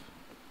save.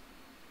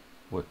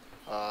 What?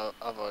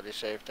 I've already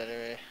saved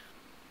anyway.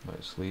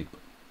 Right, sleep.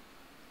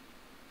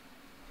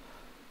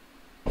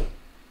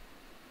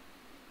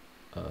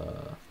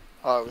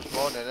 Oh, it was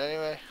morning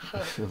anyway.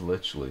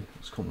 Literally,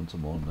 it's coming to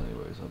morning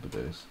anyways, happy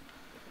days.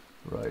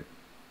 Right.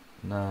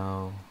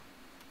 Now,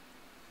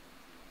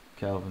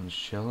 Calvin's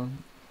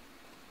chilling.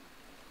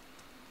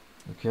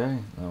 Okay,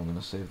 now I'm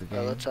gonna save the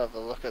game. Let's have a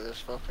look at this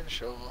fucking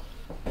shovel.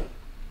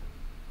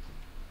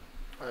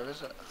 Where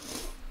is it?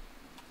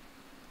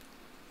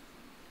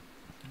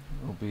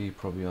 It'll be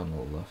probably on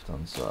the left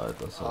hand side.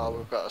 That's all.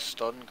 We've got a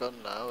stun gun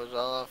now as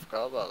well. I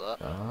forgot about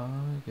that. Ah,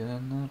 get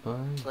in there, boy.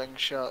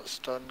 Slingshot,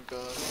 stun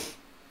gun,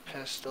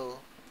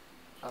 pistol.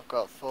 I've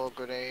got 4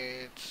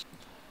 grenades,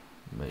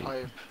 Mate.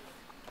 pipe,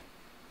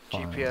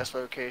 Fine. GPS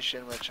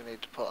location, which I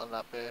need to put on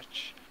that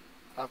bitch.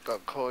 I've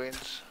got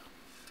coins.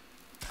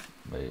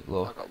 Mate,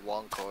 look. I've got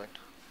 1 coin.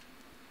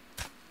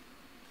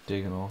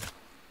 Digging off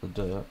the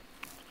dirt,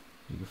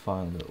 you can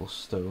find little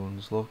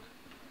stones. Look,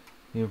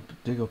 you can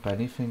dig up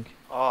anything.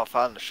 Oh, I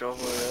found the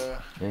shovel,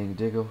 yeah. Yeah, you can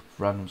dig up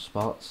random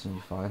spots and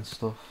you find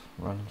stuff,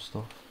 random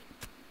stuff.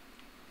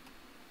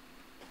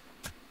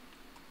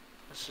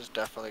 This is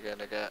definitely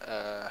gonna get,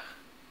 There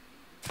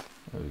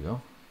we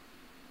go.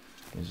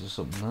 Is there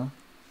something there?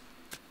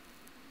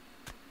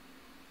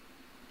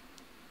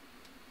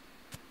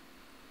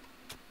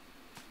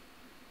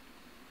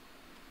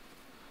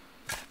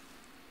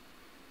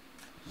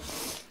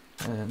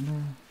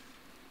 No.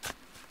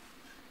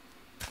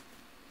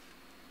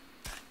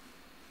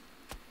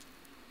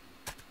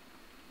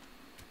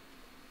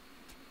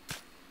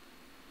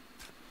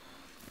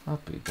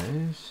 Happy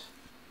days.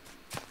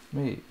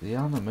 Mate, the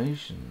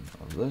animation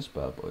of this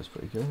bad boy is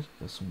pretty good.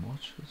 Get some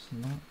watches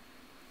and that.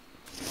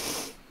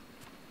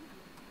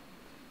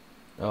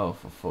 Oh,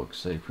 for fuck's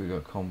sake, we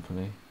got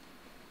company.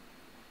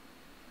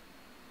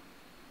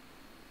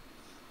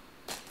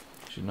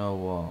 you know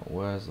what?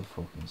 Where's the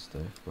fucking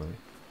stick, boy?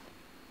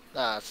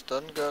 Nah,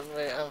 stun gun,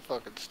 mate. I'm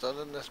fucking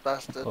stunning this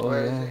bastard. Oh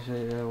Where is yeah, he?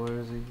 shit, yeah, where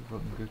is he?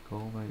 Fucking good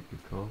call, mate,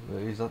 good call. Yeah,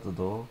 he's at the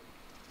door.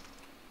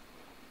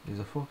 He's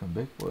a fucking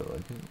big boy,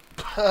 like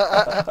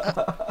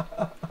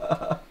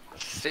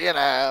See you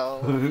now.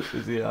 it.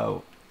 Is he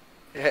out?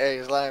 Yeah,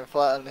 he's lying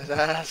flat on his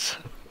ass.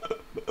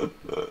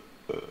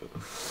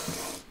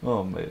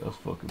 Oh mate, that's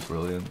fucking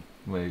brilliant.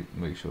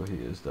 Make sure he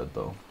is dead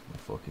though.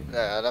 Fucking.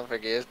 Yeah, I don't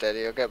think he is dead.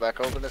 He'll get back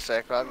up in a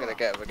sec. I'm gonna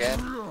get him again.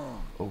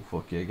 Oh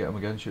fuck yeah, get him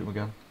again, shoot him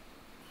again.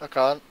 I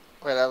can't.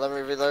 Wait, now let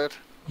me reload.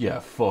 Yeah,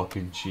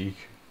 fucking cheek.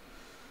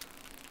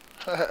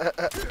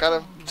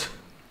 Got him.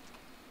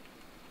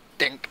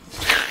 Dink.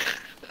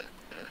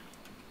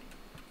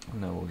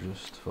 Now we'll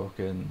just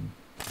fucking.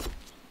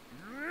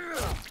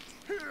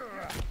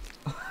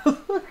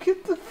 Look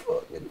at the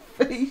fucking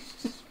face,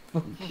 just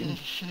fucking.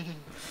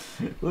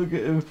 Look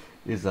at him.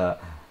 Is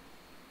that?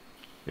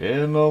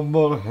 Ain't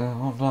nobody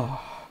held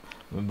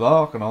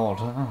barking all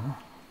time.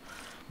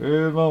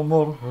 Ain't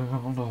nobody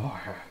held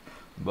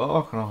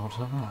barking all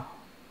time.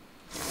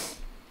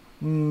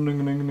 Ding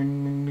ding ding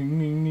ding ding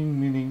ding ding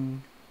ding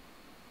ding.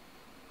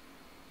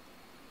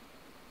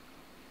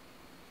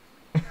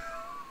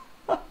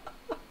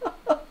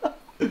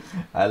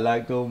 I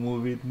like to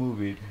move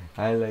it.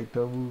 I like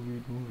to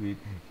move it.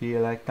 He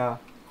like to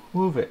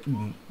move it.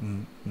 Man,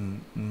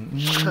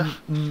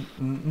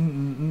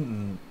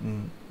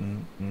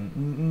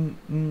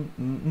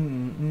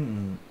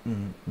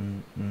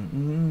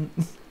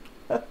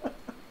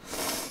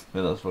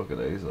 that's fucking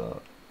ace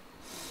that.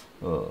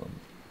 Oh,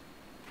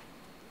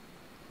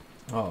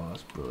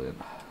 that's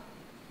brilliant.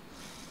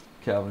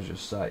 Calvin's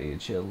just sat here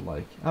chilling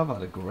like, I've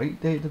had a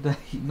great day today.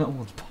 No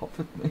one's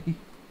bothered me.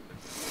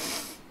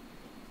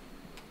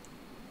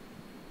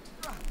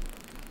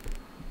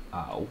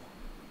 Ow.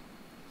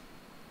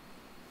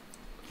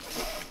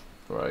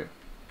 Right.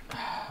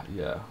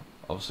 Yeah.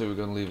 Obviously we're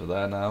going to leave it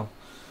there now.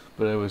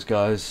 But anyways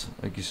guys,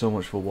 thank you so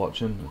much for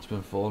watching. It's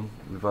been fun.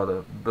 We've had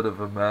a bit of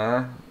a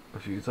mare a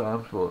few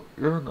times, but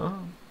yeah,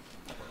 no.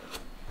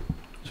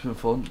 It's been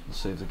fun to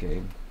save the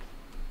game.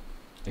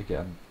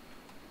 Again.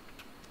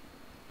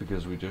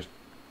 Because we just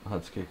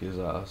had to kick his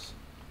ass.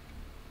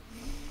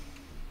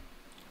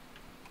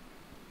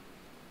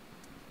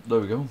 There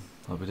we go.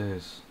 Happy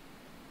days.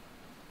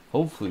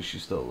 Hopefully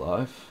she's still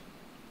alive.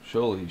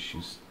 Surely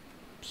she's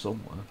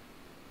somewhere.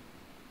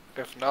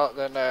 If not,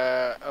 then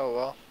oh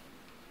well.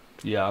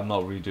 Yeah, I'm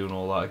not redoing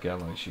all that again.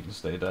 Like, she can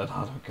stay dead.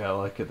 I don't care.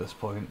 Like, at this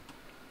point,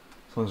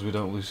 as long as we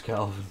don't lose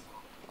Calvin,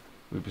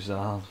 we'd be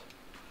sound.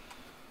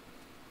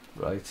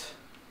 Right.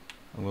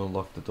 I'm gonna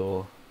lock the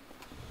door.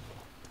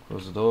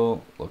 Close the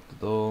door. Lock the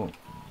door.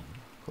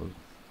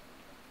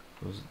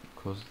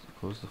 Close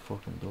the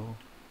fucking door.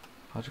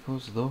 How'd you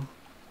close the door?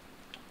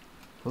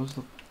 Close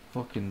the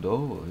fucking door,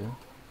 will you?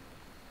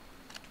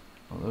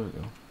 Oh, there we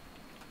go.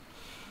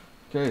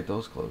 Okay,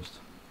 door's closed.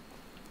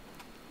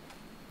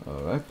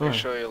 Alright, bye. Make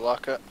sure you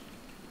lock it.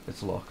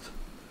 It's locked.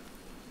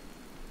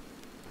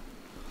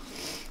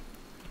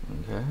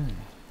 Okay.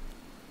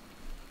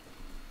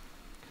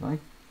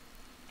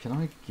 Can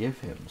I give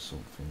him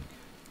something?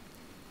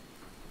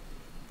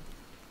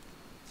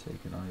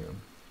 Take an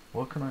item.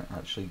 What can I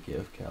actually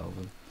give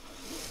Calvin?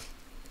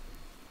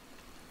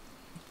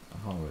 I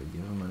can't really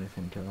give him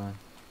anything, can I?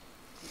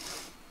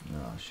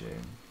 No,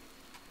 shame.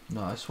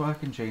 No, I swear I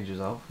can change his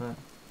outfit.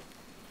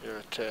 You're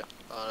a tit.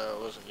 Oh no,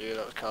 it wasn't you,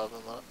 that was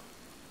Calvin, that.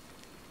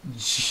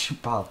 You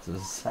about to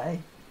say?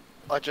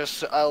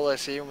 All I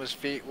seen was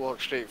feet walk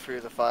straight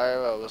through the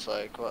fire. I was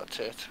like, what a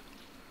tit.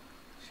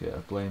 Yeah,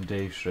 blame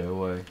Dave straight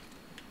away.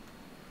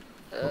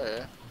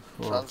 Yeah.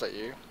 Sounds like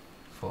you.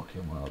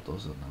 Fucking well,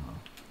 does it now?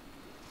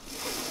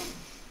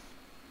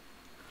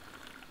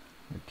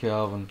 Hey,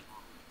 Calvin.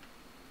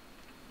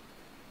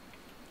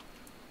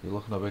 You're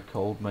looking a bit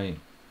cold, mate.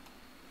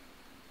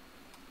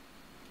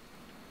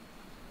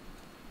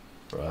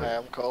 Right. I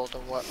am cold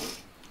and wet.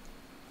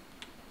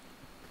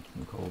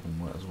 I'm cold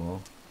and wet as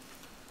well.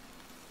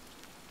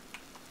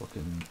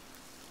 Fucking.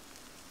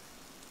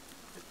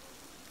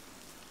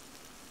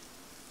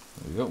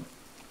 There we go.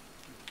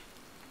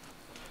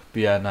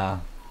 But yeah, nah.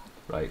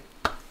 Right.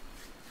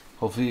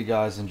 Hopefully you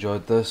guys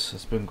enjoyed this.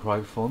 It's been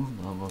quite fun,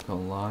 I'm not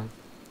gonna lie.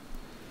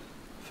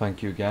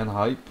 Thank you again,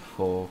 Hype,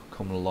 for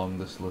coming along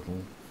this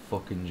little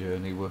fucking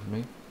journey with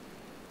me.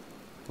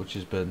 Which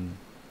has been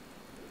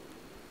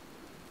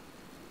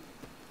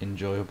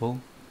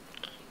enjoyable.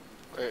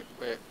 Wait.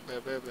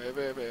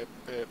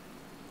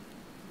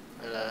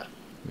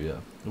 Yeah,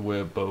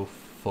 we're both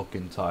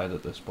fucking tired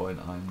at this point.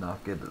 I'm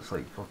knackered. It's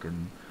like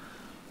fucking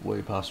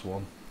way past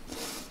 1.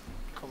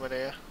 Come in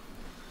here.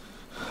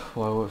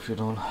 Why, what have you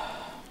done?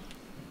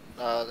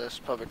 This is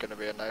probably going to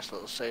be a nice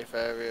little safe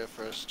area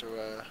for us to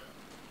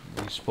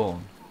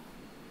Respawn?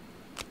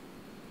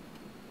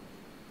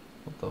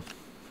 What the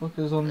fuck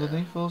is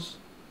underneath us?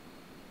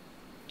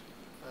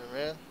 I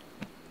mean,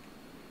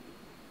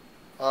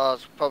 I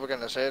was probably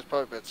going to say it's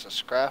probably bits of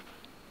scrap.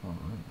 Oh,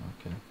 right,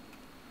 okay.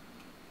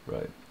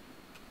 Right.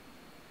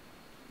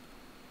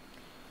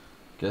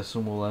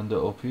 Guessing we'll end it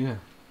up here.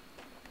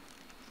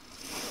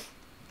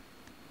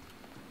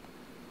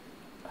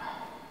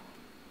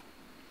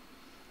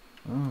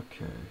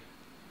 Okay.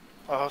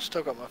 Oh, I've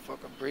still got my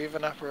fucking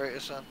breathing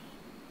apparatus on.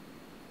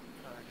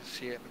 I can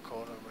see it in the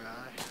corner of my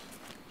eye.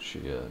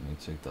 Shit, yeah, I need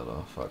to take that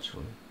off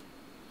actually.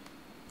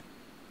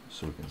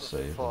 So we can The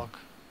save it. fuck?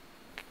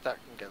 That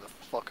can get the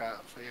fuck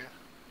out for you.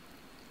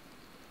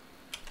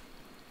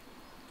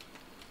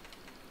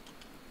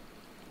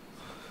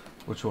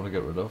 Which one to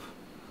get rid of?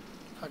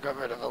 I got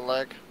rid of a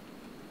leg.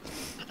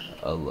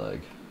 A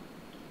leg.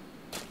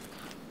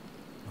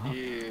 Huh?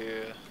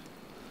 Yeah.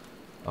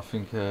 I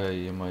think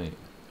you might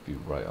be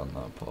right on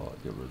that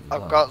part. Get rid of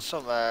that. I've got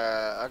some,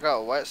 I got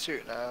a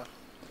wetsuit now.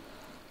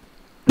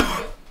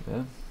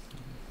 Yeah?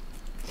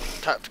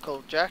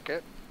 Tactical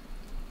jacket.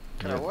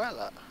 Can I Yeah. wear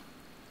that?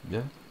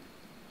 Yeah?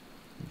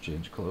 You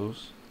change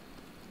clothes?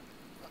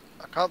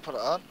 I can't put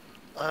it on.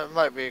 It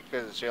might be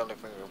because it's the only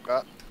thing we've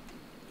got.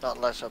 Not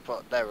unless I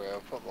put, there we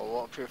go, put my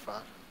waterproof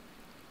on.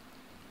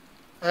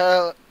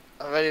 Well,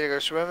 I'm ready to go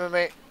swimming,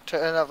 mate.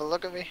 Turn and have a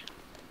look at me.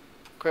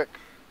 Quick,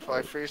 before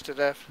I freeze to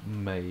death.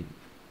 Mate.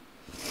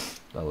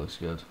 That looks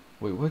good.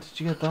 Wait, where did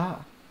you get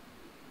that?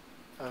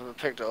 I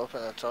picked it up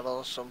in a tunnel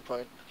at some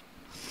point.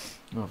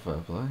 No, fair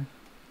play.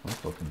 I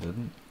fucking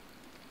didn't.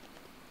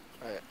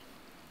 Right.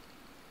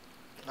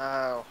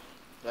 Now,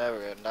 there we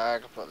go. Now I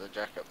can put the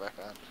jacket back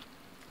on.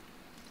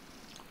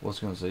 I was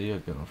gonna say you're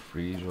gonna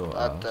freeze your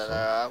I ass don't know,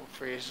 off. I'm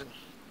freezing.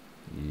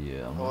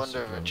 Yeah, I I'm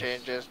wonder if it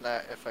changes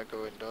now if I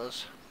go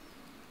indoors.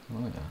 Oh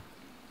yeah.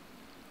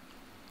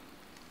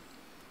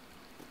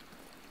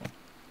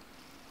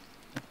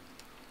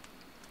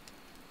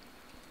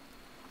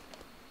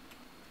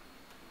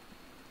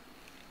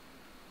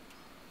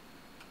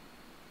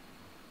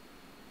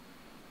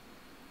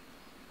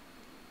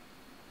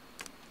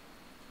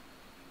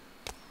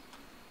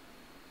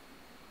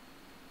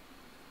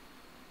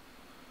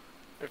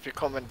 If you're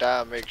coming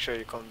down, make sure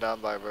you come down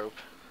by rope.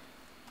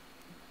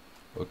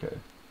 Okay.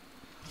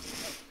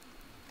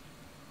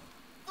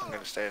 I'm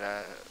gonna stay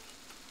there.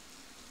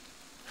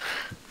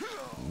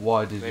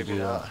 Why did Maybe you do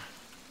not. that?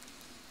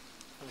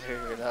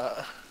 Maybe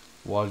not.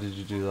 Why did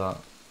you do that?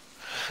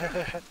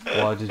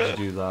 Why did you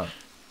do that?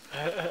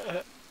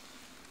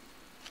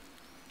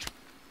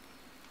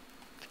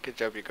 Good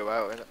job you go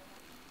out, innit?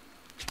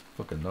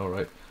 Fucking no,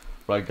 right?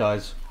 Right,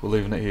 guys, we're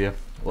leaving it here.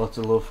 Lots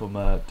of love from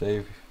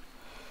Dave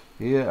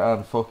here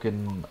and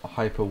fucking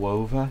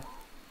Hyperwova.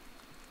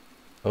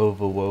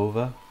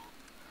 Overwova.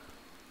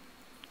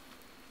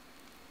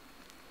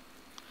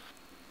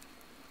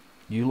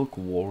 You look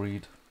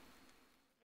worried.